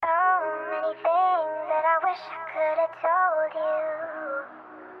wish I could have told you.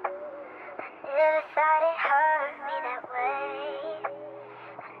 I never thought it hurt me that way.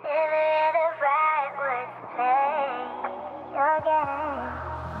 I never had the right words to say again.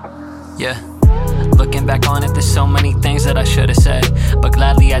 Yeah. Looking back on it, there's so many things that I should have said, but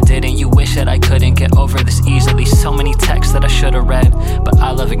gladly I didn't. You wish that I couldn't get over this easily. So many texts that I should have read, but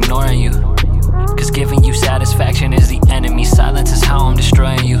I love ignoring you. Cause giving you satisfaction is the enemy. Silence is how I'm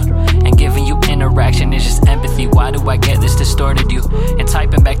destroying you. And giving you interaction is just empathy. Why do I get this distorted you? And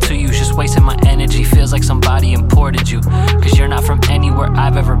typing back to you is just wasting my energy. Feels like somebody imported you. Cause you're not from anywhere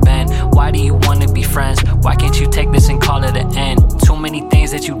I've ever been. Why do you wanna be friends? Why can't you take this and call it an end? Too many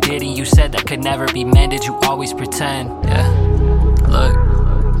things that you did and you said that could never be mended. You always pretend, yeah. Look,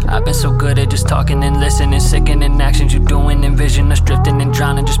 I've been so good at just talking and listening. Sickening actions you doing, envision us drifting and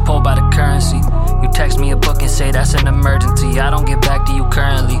drowning, just pulled by the currency. You text me a book and say that's an emergency. I don't get back to you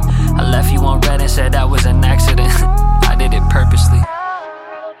currently. I left you on red and said that was an accident. I did it purposely. So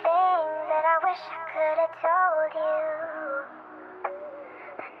many things that I wish I could have told you.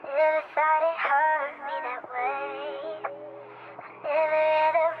 I never thought it hurt me that way. I never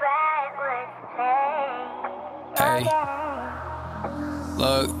had the right words to say again.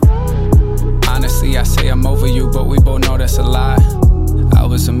 Look, honestly, I say I'm over you, but we both know that's a lie. I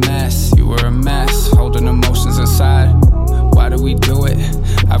was a mess, you were a mess, holding emotions inside. Why do we do it?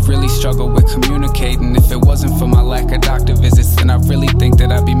 I've really struggled with communicating. If it wasn't for my lack of doctor visits, then I really think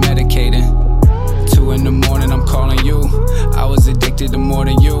that I'd be medicating. 2 in the morning, I'm calling you. I was addicted to more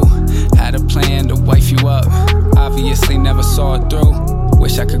than you. Had a plan to wife you up, obviously never saw it through.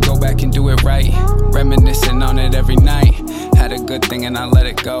 Wish I could go back and do it right. Reminiscing on it every night. Had a good thing and I let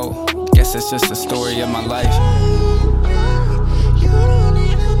it go. Guess it's just the story of my life.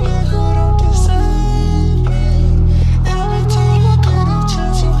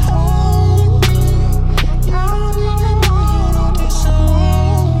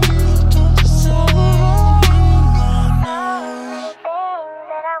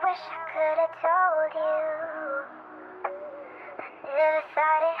 Never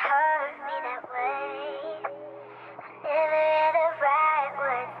thought it hurt me that way. I never had the right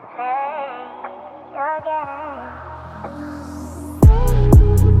words to say again.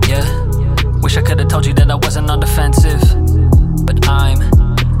 Yeah, wish I could've told you that I wasn't on defensive, but I'm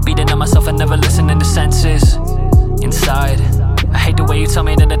beating on myself and never listening to senses. Inside, I hate the way you tell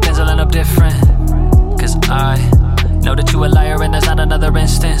me that the things will end up different. Cause I know that you a liar and there's not another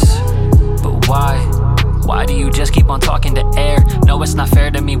instance. But why? Why do you just keep on talking to air? No, it's not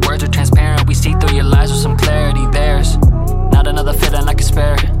fair to me, words are transparent. We see through your lies with some clarity. There's not another feeling I can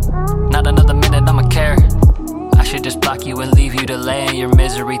spare. Not another minute I'ma care. I should just block you and leave you to lay in your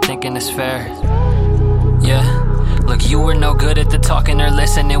misery, thinking it's fair. Yeah, look, you were no good at the talking or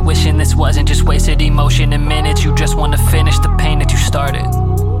listening. Wishing this wasn't just wasted emotion in minutes. You just wanna finish the pain that you started.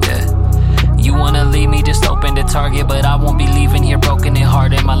 Yeah, you wanna leave me just open to target, but I won't be leaving here broken and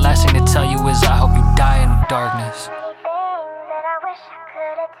hearted. My last thing to tell you is I hope you die in the darkness. Many things that I wish I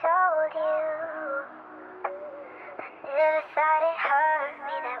could have told you. I never thought